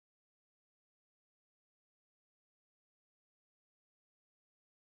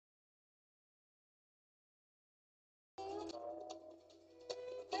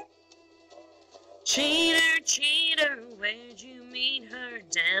Cheater, cheater, where'd you meet her?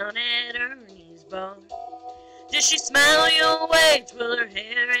 Down at Ernie's bar. Did she smile your way, twirl her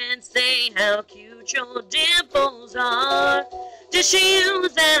hair and say how cute your dimples are? Did she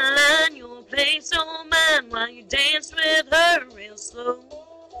use that line, your place or mine, while you danced with her real slow?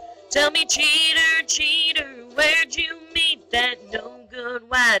 Tell me, cheater, cheater, where'd you meet that no good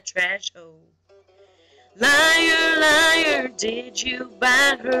white trash hoe? Liar, liar, did you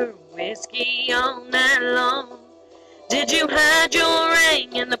buy her whiskey all night long? Did you hide your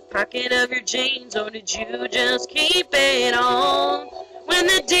ring in the pocket of your jeans, or did you just keep it on? When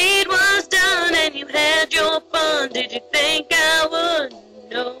the deed was done and you had your fun, did you think I wouldn't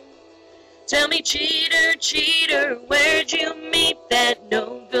know? Tell me, cheater, cheater, where'd you meet that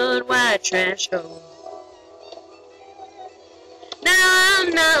no good white trash hoe? Now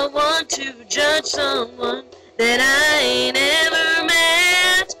I'm not one to judge someone that I ain't ever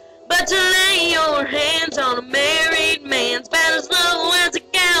met, but to lay your hands on a married man's about as low as a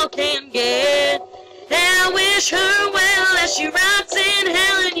gal can get. And I wish her well as she rots in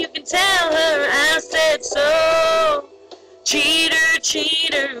hell, and you can tell her I said so. Cheater,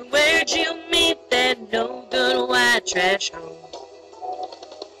 cheater, where'd you meet that no good white trash hoe?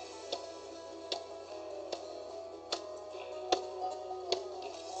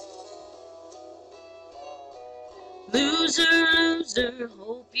 Loser, loser,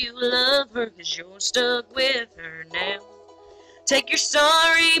 hope you love her, 'cause you're stuck with her now. Take your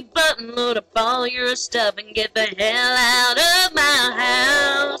sorry button, load up all your stuff, and get the hell out of my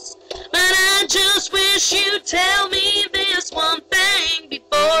house. But I just wish you'd tell me this one thing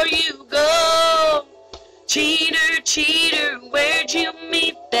before you go. Cheater, cheater, where'd you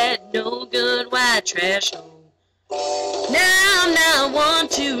meet that no good white trash hoe? Now I'm not one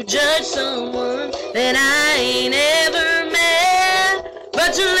to judge someone that I ain't ever met,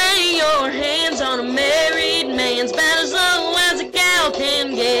 but to lay your hands on a married man's about as low as a gal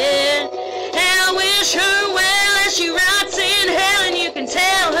can get. And I wish her well as she rots in hell, and you can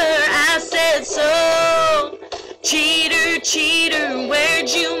tell her I said so. Cheater, cheater, where'd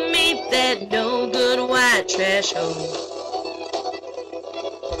you meet that no good white trash hoe?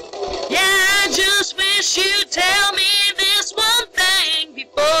 Yeah, I just wish you'd tell me this one thing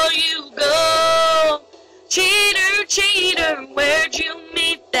before you go. Cheater, cheater, where'd you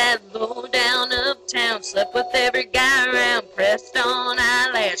meet that low down uptown? Slept with every guy around, pressed on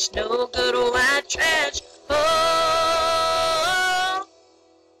eyelash, no good white trash